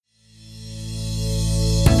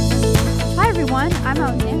I'm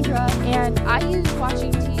Alexandra, and I use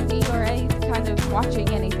watching TV or any kind of watching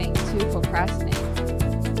anything to procrastinate.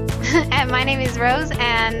 And my name is Rose,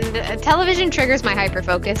 and television triggers my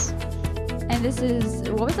hyperfocus. And this is,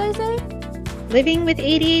 what was I saying? Living with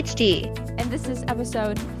ADHD. And this is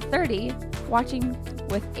episode 30, Watching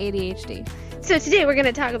with ADHD. So today we're going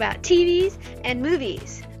to talk about TVs and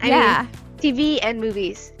movies. I mean, TV and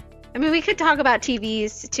movies. I mean, we could talk about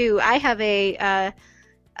TVs too. I have a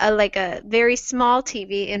very small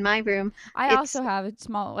TV in my room. I also have a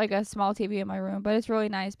small TV in my room, but it's really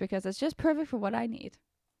nice because it's just perfect for what I need.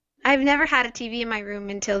 I've never had a TV in my room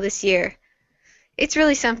until this year. It's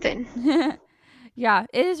really something. Yeah,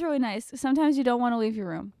 it is really nice. Sometimes you don't want to leave your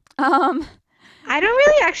room. I don't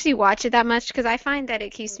really actually watch it that much because I find that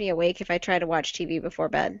it keeps me awake if I try to watch TV before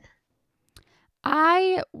bed.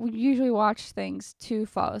 I usually watch things to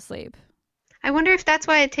fall asleep. I wonder if that's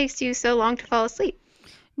why it takes you so long to fall asleep.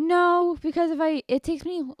 No, because it takes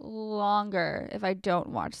me longer if I don't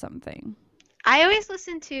watch something. I always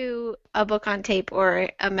listen to a book on tape or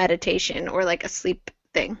a meditation or like a sleep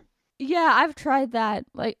thing. Yeah, I've tried that.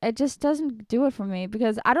 Like, it just doesn't do it for me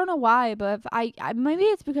because I don't know why, but if I maybe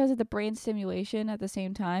it's because of the brain stimulation at the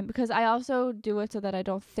same time, because I also do it so that I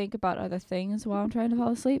don't think about other things while I'm trying to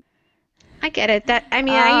fall asleep. I get it.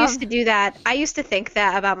 I used to do that. I used to think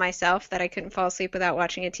that about myself, that I couldn't fall asleep without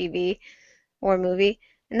watching a TV or a movie.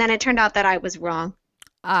 And then it turned out that I was wrong.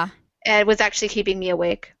 It was actually keeping me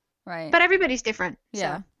awake. Right. But everybody's different.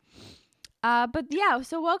 Yeah.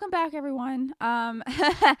 So welcome back, everyone.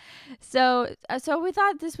 So we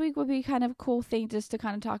thought this week would be kind of a cool thing just to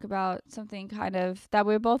kind of talk about something kind of that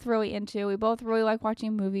we're both really into. We both really like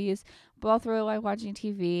watching movies, both really like watching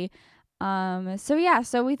TV.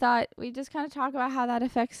 So we thought we'd just kind of talk about how that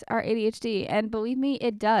affects our ADHD. And believe me,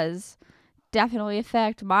 it does definitely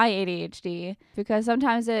affect my ADHD because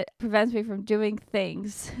sometimes it prevents me from doing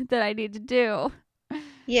things that I need to do.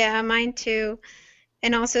 Yeah, mine too.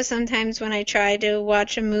 And also sometimes when I try to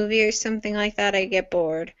watch a movie or something like that, I get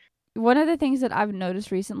bored. One of the things that I've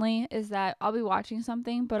noticed recently is that I'll be watching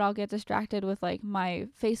something, but I'll get distracted with like my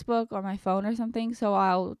Facebook or my phone or something. So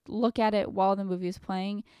I'll look at it while the movie is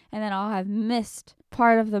playing, and then I'll have missed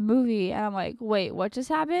part of the movie. And I'm like, wait, what just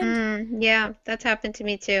happened? Yeah, that's happened to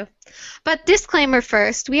me too. But disclaimer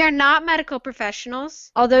first, we are not medical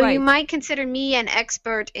professionals, although you might consider me an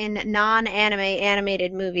expert in non-anime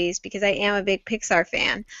animated movies because I am a big Pixar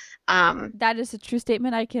fan. That is a true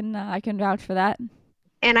statement. I can vouch for that.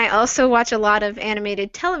 And I also watch a lot of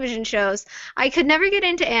animated television shows. I could never get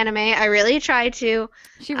into anime. I really tried to.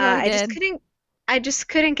 She really did. I just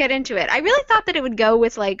couldn't get into it. I really thought that it would go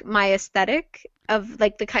with like my aesthetic of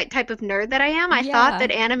like the type of nerd that I am. I thought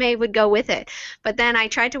that anime would go with it. But then I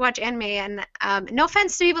tried to watch anime, and no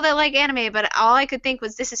offense to people that like anime, but all I could think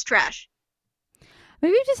was this is trash.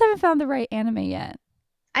 Maybe you just haven't found the right anime yet.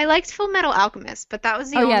 I liked Full Metal Alchemist, but that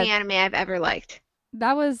was the only anime I've ever liked.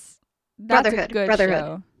 That's Brotherhood. A good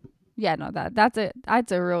show. Yeah, no, that's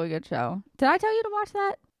a really good show. Did I tell you to watch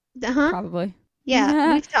that? Probably.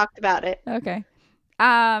 Yeah, we've talked about it. Okay.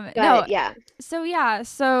 Yeah.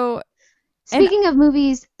 So speaking of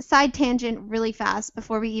movies, side tangent really fast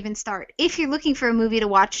before we even start. If you're looking for a movie to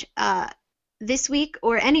watch this week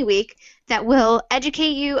or any week that will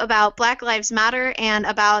educate you about Black Lives Matter and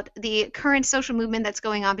about the current social movement that's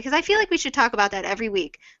going on, because I feel like we should talk about that every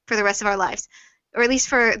week for the rest of our lives, or at least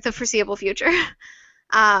for the foreseeable future.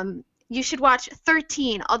 You should watch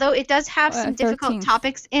 13. Although it does have some difficult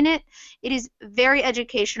topics in it, it is very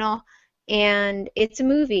educational, and it's a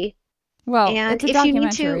movie. Well, and it's a if you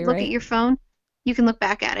need to look at your phone, you can look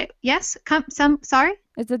back at it. Yes? Sorry?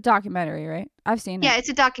 It's a documentary, right? I've seen it. Yeah, it's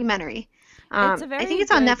a documentary. I think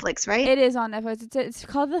it's on Netflix, right? It is on Netflix. It's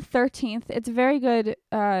called The 13th. It's a very good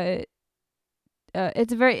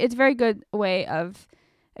it's a very good way of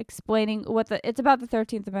explaining it's about the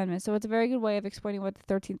 13th Amendment. So it's a very good way of explaining what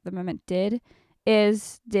the 13th Amendment did,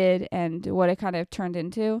 and what it kind of turned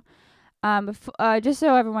into. Just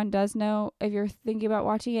so everyone does know, if you're thinking about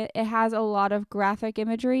watching it, it has a lot of graphic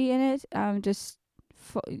imagery in it. Just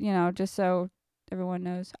so everyone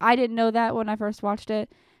knows. I didn't know that when I first watched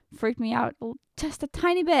it. Freaked me out just a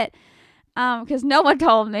tiny bit, because no one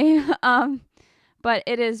told me. But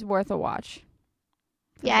it is worth a watch.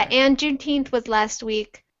 Yeah, sure. And Juneteenth was last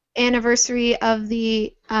week, anniversary of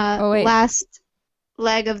the last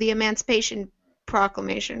leg of the Emancipation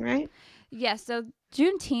Proclamation, right? Yeah, so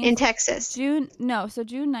Juneteenth in Texas. June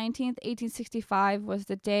 19th, 1865 was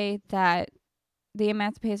the day that the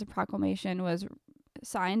Emancipation Proclamation was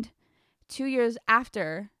signed. 2 years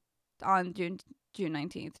after, on June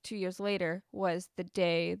 19th, 2 years later, was the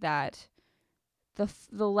day that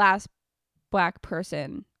the last black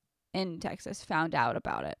person in Texas found out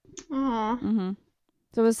about it. Aw.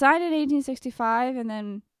 So it was signed in 1865, and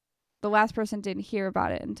then the last person didn't hear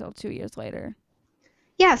about it until 2 years later.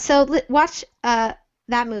 Yeah, so watch that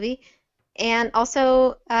movie, and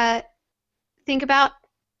also think about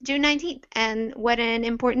June 19th and what an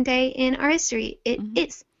important day in our history it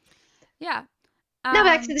is. Yeah. Now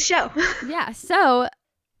back to the show. Yeah. So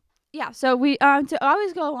we to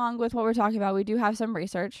always go along with what we're talking about, we do have some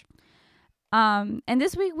research. And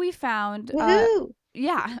this week we found Woohoo!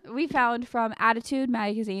 we found from Attitude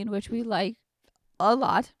magazine, which we like a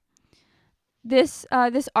lot. This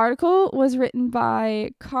article was written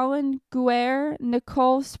by Colin Guer,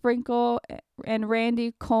 Nicole Sprinkle, and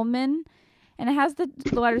Randy Coleman, and it has the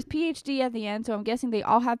letters PhD at the end, so I'm guessing they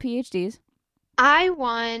all have PhDs. I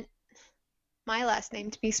want my last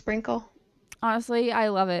name to be Sprinkle. Honestly, I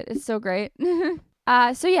love it. It's so great.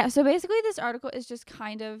 So basically this article is just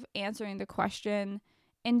kind of answering the question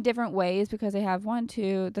in different ways, because they have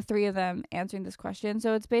the three of them answering this question.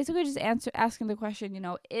 So it's basically just asking the question,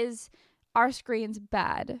 is are screens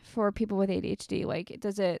bad for people with ADHD? Like,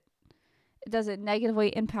 does it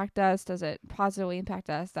negatively impact us? Does it positively impact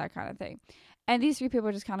us? That kind of thing. And these three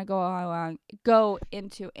people just kind of go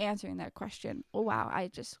into answering that question. Oh, wow.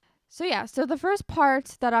 So the first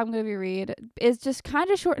part that I'm going to read is just kind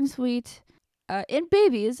of short and sweet. In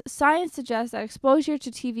babies, science suggests that exposure to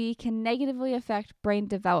TV can negatively affect brain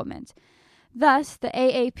development. Thus, the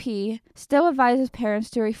AAP still advises parents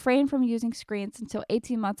to refrain from using screens until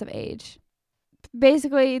 18 months of age.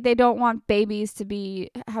 Basically, they don't want babies to be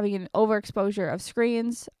having an overexposure of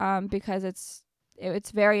screens because it's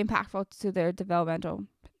very impactful to their developmental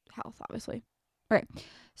health, obviously. All right.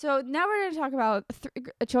 So now we're going to talk about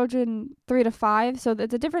children 3 to 5. So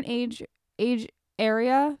it's a different age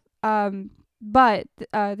area. But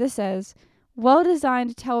this says,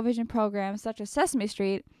 well-designed television programs such as Sesame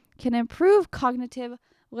Street can improve cognitive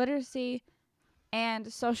literacy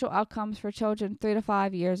and social outcomes for children 3 to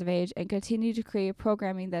 5 years of age, and continue to create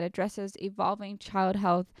programming that addresses evolving child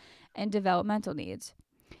health and developmental needs.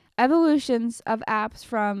 Evolutions of apps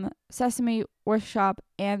from Sesame Workshop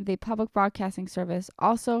and the Public Broadcasting Service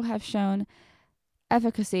also have shown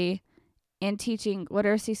efficacy in teaching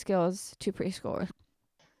literacy skills to preschoolers.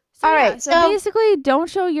 All right, so basically, don't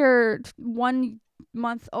show your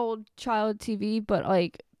 1-month-old child TV, but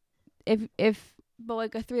like, but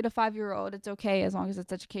like a 3 to 5-year-old, it's okay as long as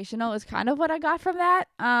it's educational. Is kind of what I got from that.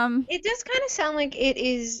 It does kind of sound like it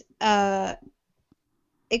is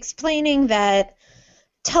explaining that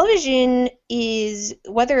television is,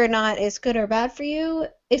 whether or not it's good or bad for you,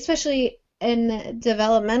 especially in the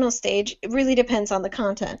developmental stage, it really depends on the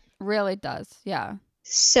content. Really does, yeah.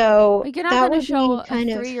 So like, you're not going to show a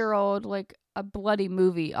 3-year-old like a bloody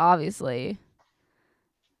movie, obviously,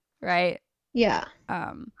 right? Yeah.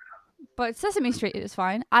 But Sesame Street is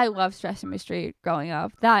fine. I love Sesame Street growing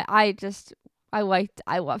up. I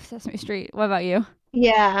love Sesame Street. What about you?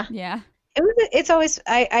 Yeah. Yeah. It's always,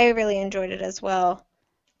 I really enjoyed it as well.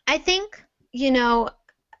 I think,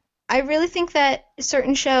 I really think that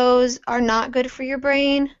certain shows are not good for your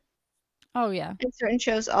brain. Oh, yeah. And certain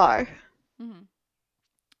shows are. Mm-hmm.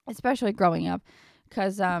 Especially growing up,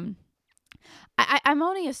 because I'm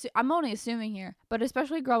only assuming here, but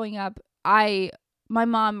especially growing up, my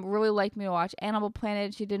mom really liked me to watch Animal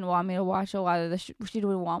Planet. She didn't want me to watch a lot of she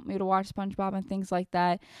didn't want me to watch SpongeBob and things like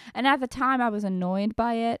that. And at the time, I was annoyed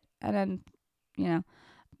by it, and then,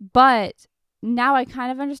 but now I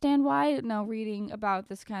kind of understand why. Reading about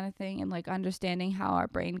this kind of thing and like understanding how our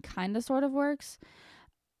brain kind of sort of works.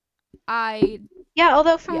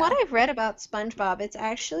 Although from what I've read about SpongeBob, it's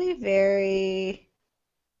actually very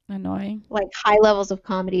annoying. Like high levels of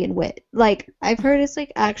comedy and wit. Like I've heard it's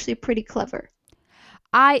like actually pretty clever.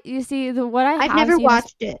 I've never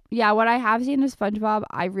watched it. Yeah, what I have seen is SpongeBob,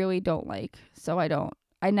 I really don't like. So I don't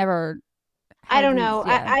know.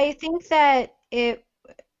 Yeah. I think that it.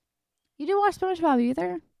 You didn't watch SpongeBob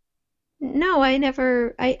either? No, I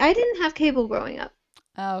never. I didn't have cable growing up.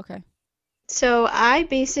 Oh, okay. So I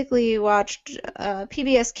basically watched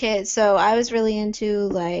PBS Kids. So I was really into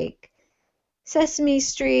like Sesame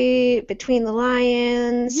Street, Between the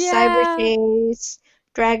Lions, Cyber Chase,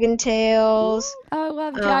 Dragon Tales. Oh, I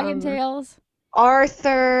love Dragon Tales.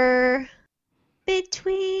 Arthur,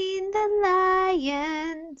 Between the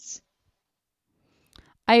Lions.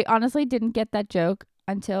 I honestly didn't get that joke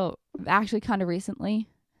until actually kind of recently.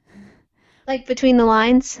 Like Between the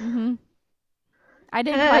Lines? Mm-hmm. I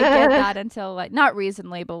didn't quite get that until like, not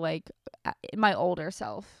recently, but like my older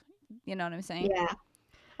self. You know what I'm saying? Yeah.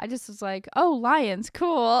 I just was like, oh, lions,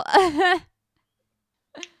 cool. I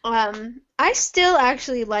I still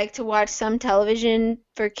actually like to watch some television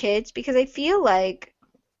for kids because I feel like,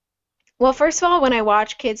 well, first of all, when I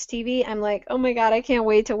watch kids' TV, I'm like, oh my God, I can't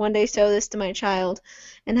wait to one day show this to my child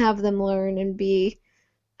and have them learn and be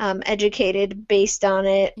educated based on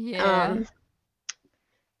it. Yeah.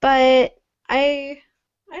 But I,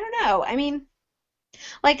 I don't know. I mean,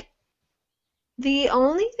 like the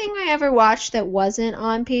only thing I ever watched that wasn't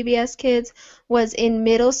on PBS Kids was in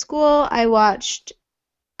middle school. I watched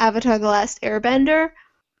Avatar: The Last Airbender.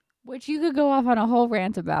 Which you could go off on a whole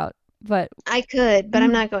rant about, but I could, but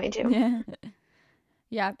I'm not going to. yeah.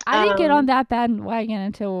 Yeah. I didn't get on Um, that bandwagon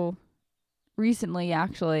until recently,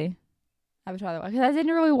 actually. Avatar, because I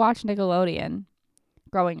didn't really watch Nickelodeon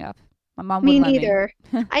growing up. My mom Me wouldn't let me. neither.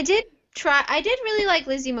 I did really like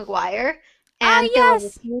Lizzie McGuire Ah, and Phil of the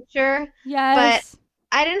yes. Future, but Yes.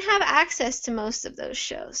 I didn't have access to most of those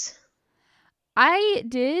shows. I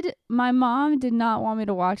did. My mom did not want me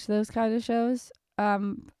to watch those kind of shows.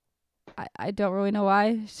 I don't really know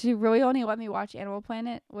why. She really only let me watch Animal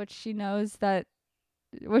Planet, which she knows like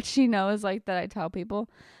that I tell people.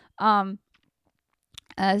 Um,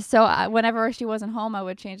 whenever she wasn't home, I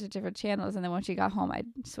would change to different channels, and then when she got home, I'd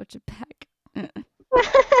switch it back.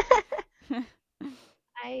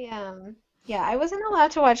 Yeah, I wasn't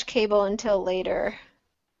allowed to watch cable until later.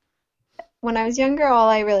 When I was younger, all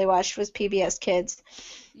I really watched was PBS Kids.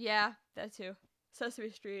 Yeah, that too. Sesame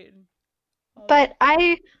Street and all that. But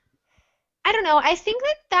I don't know. I think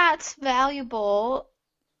that that's valuable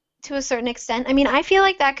to a certain extent. I mean, I feel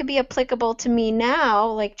like that could be applicable to me now,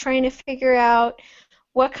 like trying to figure out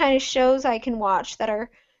what kind of shows I can watch that are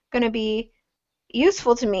going to be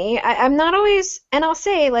useful to me. I'm not always, and I'll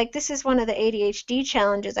say, like, this is one of the ADHD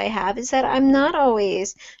challenges I have, is that I'm not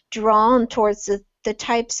always drawn towards the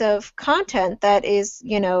types of content that is,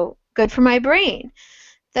 good for my brain.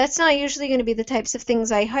 That's not usually going to be the types of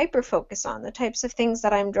things I hyper focus on. The types of things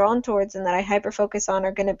that I'm drawn towards and that I hyper focus on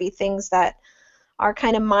are going to be things that are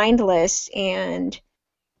kind of mindless and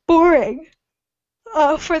boring.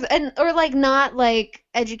 Or like not like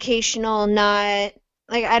educational, not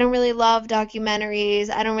like I don't really love documentaries.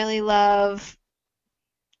 I don't really love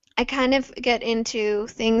I kind of get into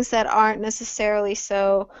things that aren't necessarily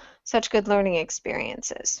such good learning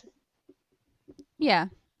experiences. Yeah.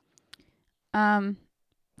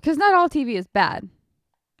 Because not all TV is bad,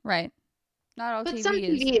 right? Not all But some TV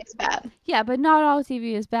is. TV is bad. Yeah, but not all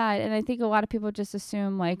TV is bad, and I think a lot of people just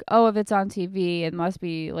assume like, oh, if it's on TV, it must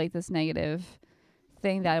be like this negative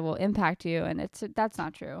thing that will impact you, and that's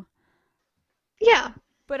not true. Yeah.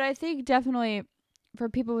 But I think definitely for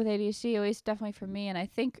people with ADHD, at least definitely for me, and I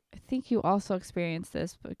think you also experience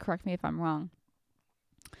this, but correct me if I'm wrong.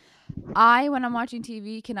 When I'm watching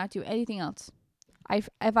TV, cannot do anything else.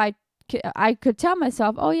 I could tell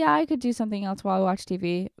myself, oh yeah, I could do something else while I watch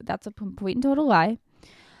TV. That's a complete and total lie.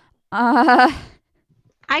 Uh,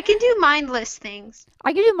 I can do mindless things.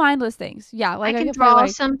 I can do mindless things. Yeah, I like I can could play draw like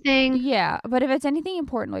something. yeah, but if it's anything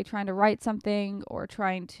important, like trying to write something or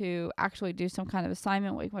trying to actually do some kind of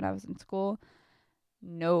assignment, like when I was in school,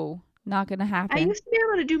 no, not gonna I happen. used to be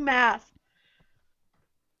able to do math.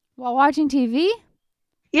 While watching TV?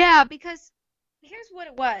 Yeah, because here's what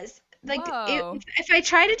it was. Like, Whoa. if I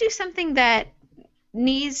try to do something that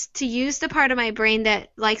needs to use the part of my brain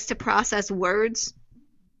that likes to process words,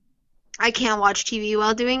 I can't watch TV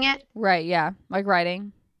while doing it. Right, yeah, like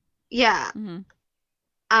writing. Yeah. Mhm.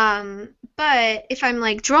 But if I'm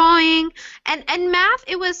like drawing and math,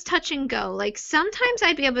 it was touch and go. Like sometimes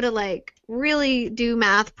I'd be able to like really do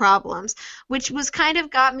math problems, which was kind of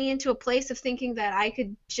got me into a place of thinking that I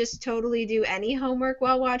could just totally do any homework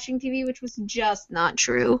while watching TV, which was just not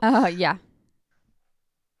true. Yeah,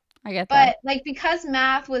 I get that. But like because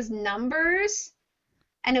math was numbers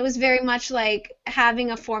and it was very much like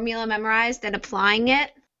having a formula memorized and applying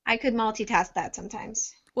it, I could multitask that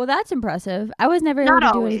sometimes. Well, that's impressive. I was never able Not to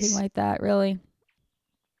do anything always. like that, really.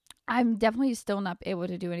 I'm definitely still not able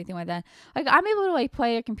to do anything like that. Like I'm able to like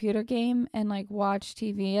play a computer game and like watch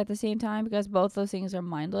TV at the same time because both those things are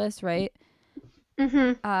mindless, right?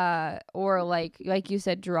 Mhm. Or like you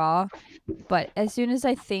said, draw. But as soon as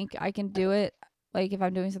I think I can do it, like if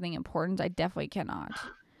I'm doing something important, I definitely cannot.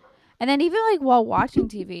 And then even like while watching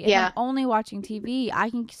TV, if I'm Yeah. only watching TV, I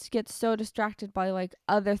can get so distracted by like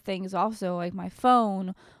other things also, like my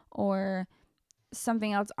phone or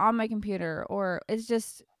something else on my computer, or it's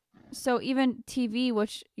just so even TV,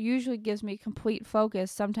 which usually gives me complete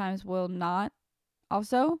focus, sometimes will not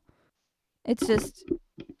also. It's just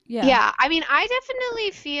yeah. Yeah, I mean, I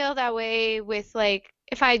definitely feel that way with like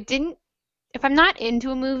if I'm not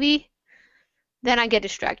into a movie, then I get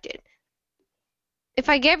distracted. If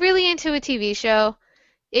I get really into a TV show,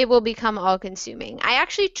 it will become all-consuming. I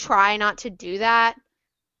actually try not to do that.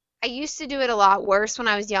 I used to do it a lot worse when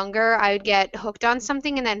I was younger. I would get hooked on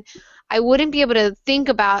something and then I wouldn't be able to think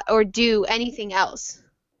about or do anything else,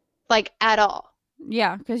 like at all.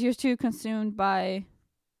 Yeah, because you're too consumed by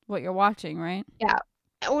what you're watching, right? Yeah.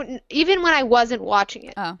 Even when I wasn't watching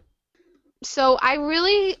it. Oh. So I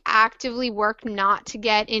really actively work not to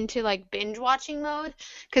get into like binge watching mode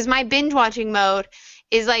because my binge watching mode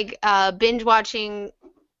is like binge watching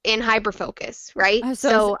in hyperfocus, right? So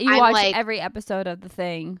So you I'm watch like, every episode of the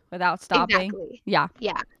thing without stopping? exactly. Yeah.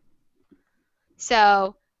 Yeah.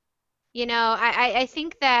 So, I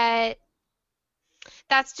think that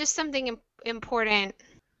that's just something important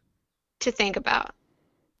to think about,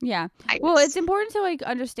 Yeah. I Well, it's guess. important to like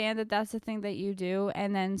understand that that's the thing that you do,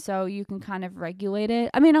 and then so you can kind of regulate it.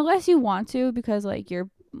 I mean, unless you want to, because like you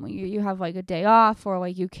have like a day off or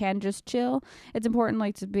like you can just chill. It's important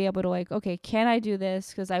like to be able to like, okay, can I do this?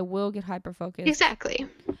 Because I will get hyper focused. Exactly.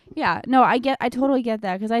 Yeah. No, I totally get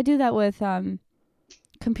that because I do that with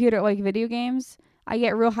computer like video games. I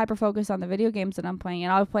get real hyper focused on the video games that I'm playing,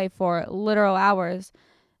 and I'll play for literal hours.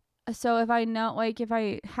 So if I know, like, if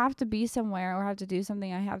I have to be somewhere or have to do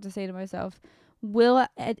something, I have to say to myself,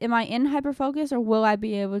 am I in hyper focus or will I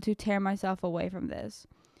be able to tear myself away from this?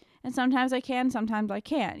 And sometimes I can, sometimes I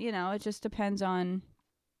can't. It just depends on,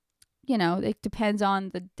 it depends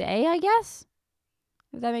on the day, I guess.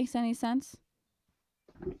 If that makes any sense.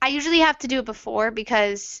 I usually have to do it before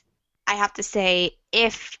because I have to say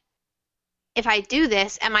if I do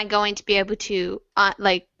this, am I going to be able to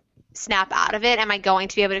like snap out of it? Am I going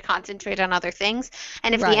to be able to concentrate on other things?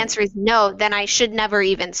 And if the Right. answer is no, then I should never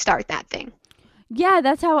even start that thing. Yeah,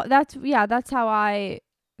 that's how I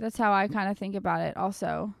kind of think about it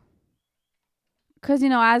also. Cuz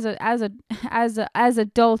as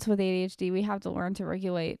adults with ADHD, we have to learn to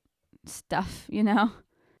regulate stuff. Yeah.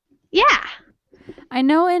 I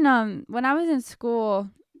know in when I was in school,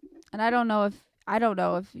 and I don't know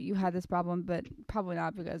if you had this problem, but probably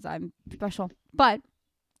not because I'm special. But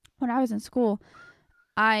when I was in school,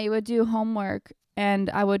 I would do homework and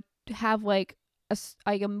I would have like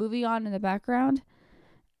like a movie on in the background,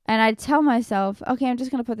 and I'd tell myself, okay, I'm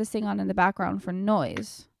just gonna put this thing on in the background for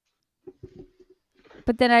noise.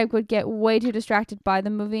 But then I would get way too distracted by the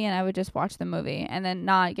movie, and I would just watch the movie and then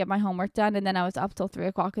not get my homework done, and then I was up till 3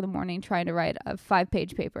 o'clock in the morning trying to write a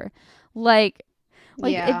 5-page paper. Like, it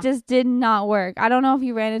Yeah. just did not work. I don't know if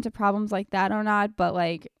you ran into problems like that or not, but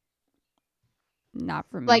like, not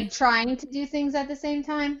for Like me. trying to do things at the same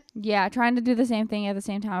time? Yeah, trying to do the same thing at the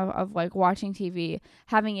same time of like watching TV,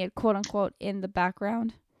 having it quote unquote in the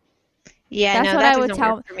background. Yeah, That's no, what that I would doesn't work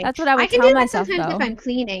tell. for me. That's what I I would can tell do that myself sometimes if though. I'm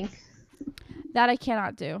cleaning. That I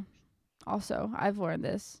cannot do. Also, I've learned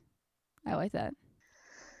this. I like that.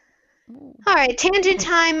 Ooh. All right, tangent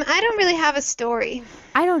time. I don't really have a story.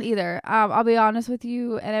 I don't either. I'll be honest with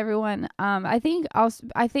you and everyone. I think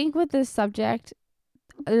with this subject,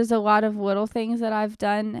 there's a lot of little things that I've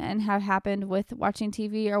done and have happened with watching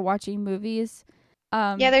TV or watching movies.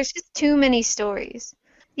 Yeah, Um, there's just too many stories.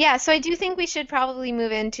 Yeah, so I do think we should probably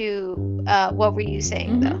move into what were you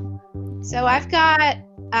saying mhm. though? So I've got,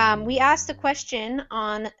 we asked a question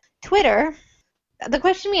on Twitter. The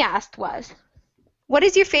question we asked was, what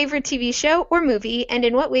is your favorite TV show or movie, and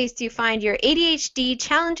in what ways do you find your ADHD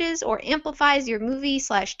challenges or amplifies your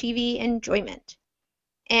movie/TV enjoyment?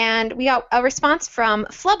 And we got a response from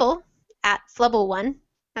Flubble at Flubble1.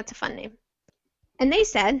 That's a fun name. And they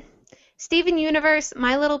said, Steven Universe,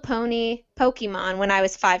 My Little Pony, Pokemon when I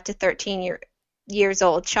was 5 to 13 years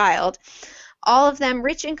old child. All of them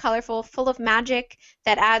rich and colorful, full of magic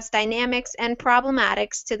that adds dynamics and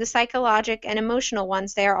problematics to the psychologic and emotional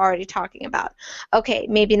ones they are already talking about. Okay,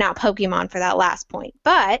 maybe not Pokemon for that last point,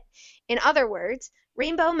 but in other words,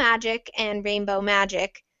 rainbow magic and rainbow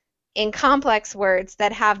magic in complex words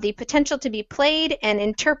that have the potential to be played and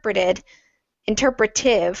interpretive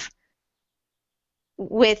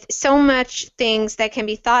with so much things that can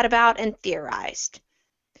be thought about and theorized.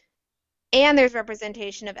 And there's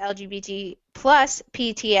representation of LGBT plus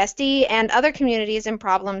PTSD and other communities and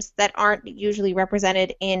problems that aren't usually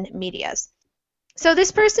represented in medias. So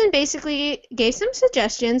this person basically gave some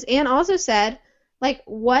suggestions and also said, like,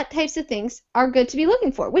 what types of things are good to be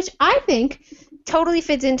looking for, which I think totally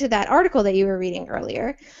fits into that article that you were reading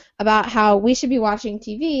earlier about how we should be watching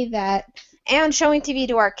TV and showing TV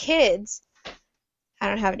to our kids. I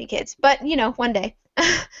don't have any kids, but one day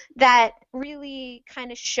that really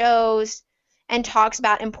kind of shows and talks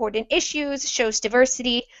about important issues, shows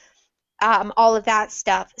diversity, all of that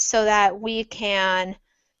stuff, so that we can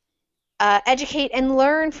educate and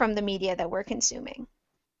learn from the media that we're consuming.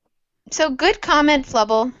 So good comment,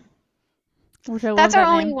 Flubble. Which I love That's our that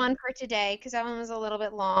only name. one for today because that one was a little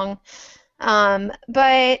bit long.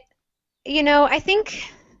 But I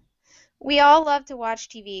think we all love to watch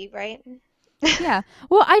TV, right? Yeah.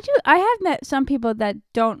 Well, I do. I have met some people that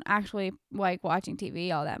don't actually like watching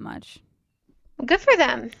TV all that much. Good for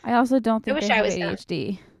them. I also don't I think they wish I have was them.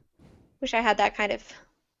 ADHD. Wish I had that kind of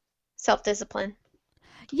self-discipline.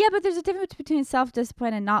 Yeah, but there's a difference between self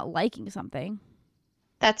discipline and not liking something.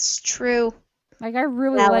 That's true. Like, I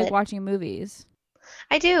really like Valid. watching movies.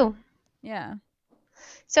 I do. Yeah.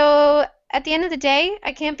 So at the end of the day,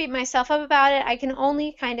 I can't beat myself up about it. I can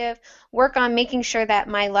only kind of work on making sure that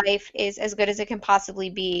my life is as good as it can possibly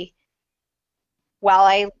be while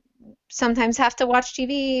I sometimes have to watch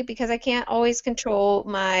TV because I can't always control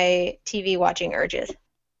my TV watching urges.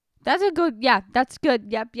 That's a good, yeah, that's good.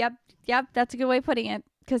 Yep, yep, yep. That's a good way of putting it.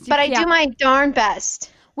 Because you But I can't, do my darn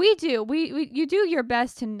best. we do. You do your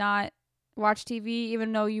best to not watch TV,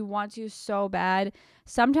 even though you want to so bad.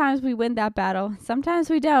 Sometimes we win that battle, sometimes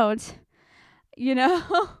we don't. You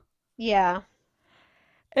know? Yeah.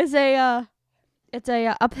 it's a, it's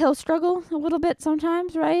a uphill struggle a little bit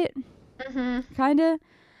sometimes, right? Hmm. Kind of.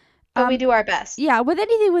 But we do our best. Yeah, with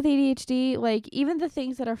anything with ADHD, like even the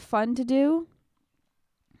things that are fun to do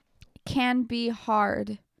can be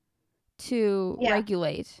hard to Yeah.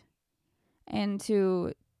 regulate and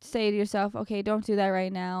to say to yourself, okay, don't do that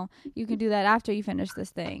right now. You can do that after you finish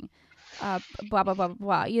this thing. Blah, blah, blah, blah,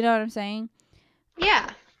 blah. You know what I'm saying?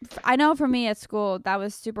 Yeah. I know for me at school, that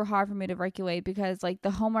was super hard for me to regulate because, like,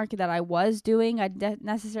 the homework that I was doing, I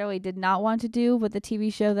necessarily did not want to do, but the TV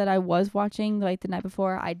show that I was watching, like, the night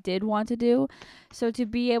before, I did want to do. So to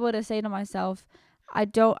be able to say to myself,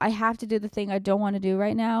 I have to do the thing I don't want to do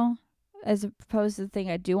right now, as opposed to the thing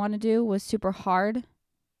I do want to do, was super hard,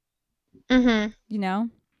 Hmm. you know?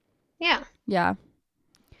 Yeah. Yeah.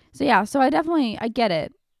 So, yeah, so I get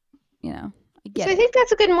it, you know? I So get I it. think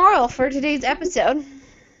that's a good moral for today's episode.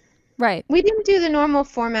 Right. We didn't do the normal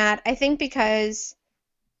format, I think, because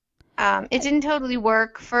it I, didn't totally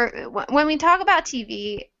work for when we talk about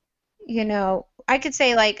TV. I could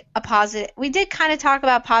say like a positive. We did kind of talk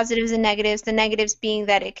about positives and negatives. The negatives being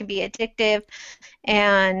that it can be addictive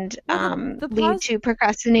and well, lead to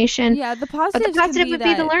procrastination, yeah, the but the positives can positive be would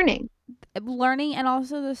be the that learning learning and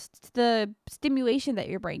also the stimulation that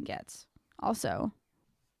your brain gets also.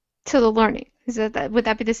 to the learning. Would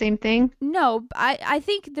that be the same thing? No, I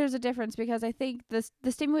think there's a difference because I think the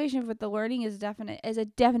stimulation with the learning is a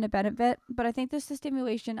definite benefit, but I think this the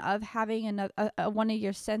stimulation of having one of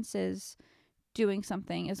your senses doing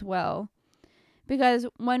something as well. Because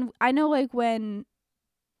when I know, like, when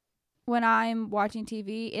I'm watching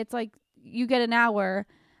TV, it's like you get an hour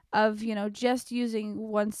of, just using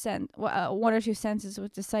one or two senses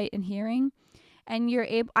with the sight and hearing, and you're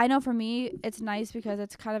able. I know for me it's nice because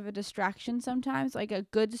it's kind of a distraction sometimes, like a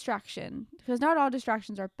good distraction, because not all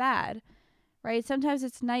distractions are bad, right? Sometimes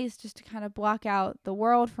it's nice just to kind of block out the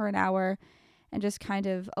world for an hour and just kind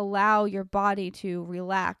of allow your body to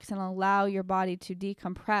relax and allow your body to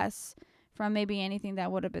decompress from maybe anything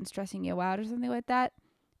that would have been stressing you out or something like that.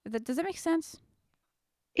 Does that make sense?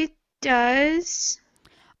 It does,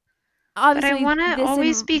 but I Obviously, want to this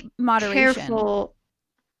always in be moderation. careful.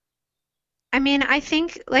 I mean, I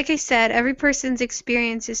think, like I said, every person's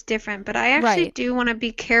experience is different, but I actually Right. do want to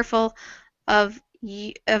be careful of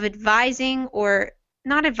advising or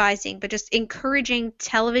not advising, but just encouraging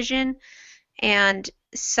television and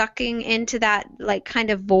sucking into that like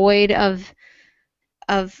kind of void of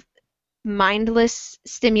mindless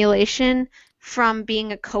stimulation from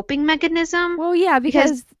being a coping mechanism Well, yeah,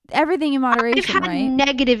 because because everything in I've moderation, had right?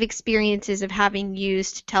 negative experiences of having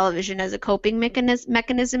used television as a coping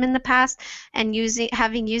mechanism in the past and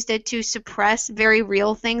having used it to suppress very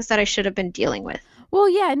real things that I should have been dealing with. Well,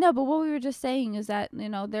 yeah, no, but what we were just saying is that,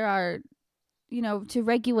 there are, to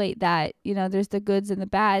regulate that, there's the goods and the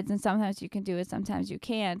bads, and sometimes you can do it, sometimes you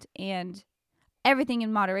can't, and everything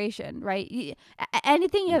in moderation, right?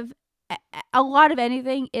 Anything of, a lot of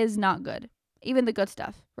anything is not good, even the good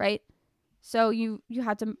stuff, right? So you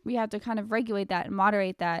have to kind of regulate that and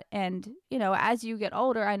moderate that, and as you get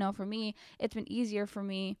older, I know for me, it's been easier for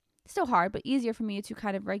me, still hard, but easier for me to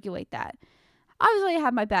kind of regulate that. Obviously, I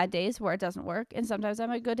have my bad days where it doesn't work, and sometimes I have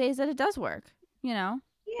my good days that it does work. You know,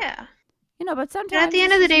 Yeah. but And at the sometimes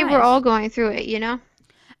end it's of the just day, we're all nice. going through it.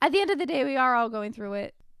 At the end of the day, we are all going through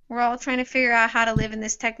it, We're all trying to figure out how to live in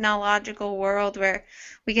this technological world where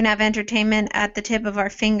we can have entertainment at the tip of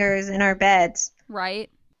our fingers in our beds. right?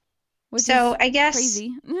 Which So is I guess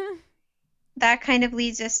crazy. that kind of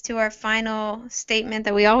leads us to our final statement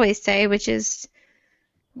that we always say, which is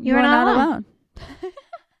You you are are not not alone. alone.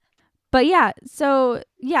 But so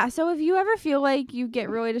if you ever feel like you get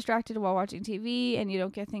really distracted while watching TV and you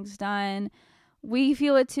don't get things done, we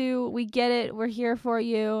feel it too. We get it. We're here for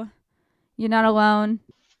you. You're not alone.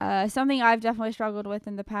 Something I've definitely struggled with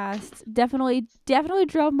in the past. Definitely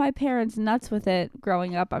drove my parents nuts with it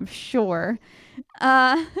growing up, I'm sure.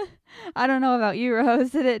 I don't know about you,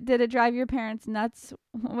 Rose. Did it drive your parents nuts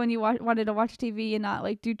when you wanted to watch TV and not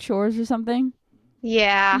like do chores or something?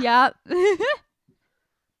 Yeah. Yep.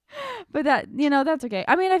 But that's okay.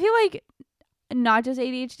 I mean, I feel like not just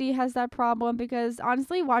ADHD has that problem, because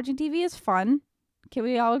honestly, watching TV is fun. Can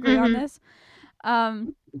we all agree on this?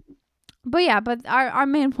 But our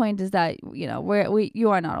main point is that you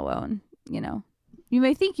are not alone. You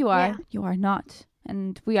may think you are, Yeah. you are not,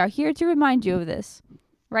 and we are here to remind you of this,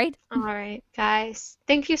 right? All right, guys.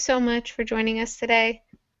 Thank you so much for joining us today.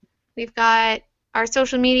 We've got our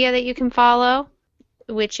social media that you can follow,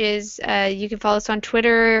 which is you can follow us on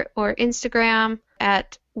Twitter or Instagram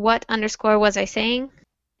at what_was I saying.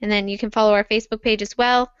 And then you can follow our Facebook page as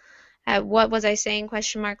well at what was I saying ?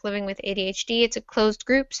 Living with ADHD. It's a closed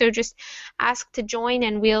group, so just ask to join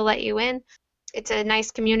and we'll let you in. It's a nice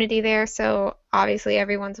community there, so obviously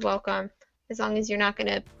everyone's welcome, as long as you're not going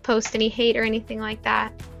to post any hate or anything like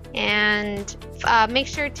that. And make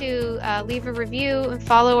sure to leave a review and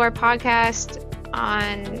follow our podcast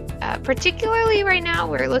on, particularly right now,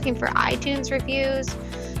 we're looking for iTunes reviews,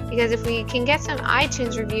 because if we can get some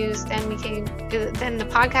iTunes reviews, then the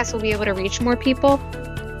podcast will be able to reach more people.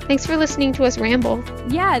 Thanks for listening to us ramble.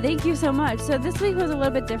 Yeah, thank you so much. So this week was a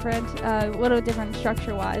little bit different,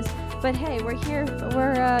 structure-wise. But hey, we're here.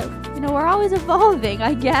 We're always evolving,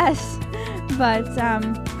 I guess. But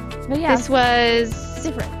yeah, this was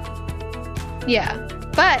different. Yeah,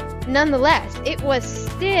 but nonetheless, it was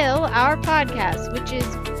still our podcast, which is,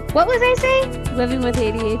 what was I saying? Living with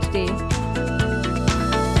ADHD.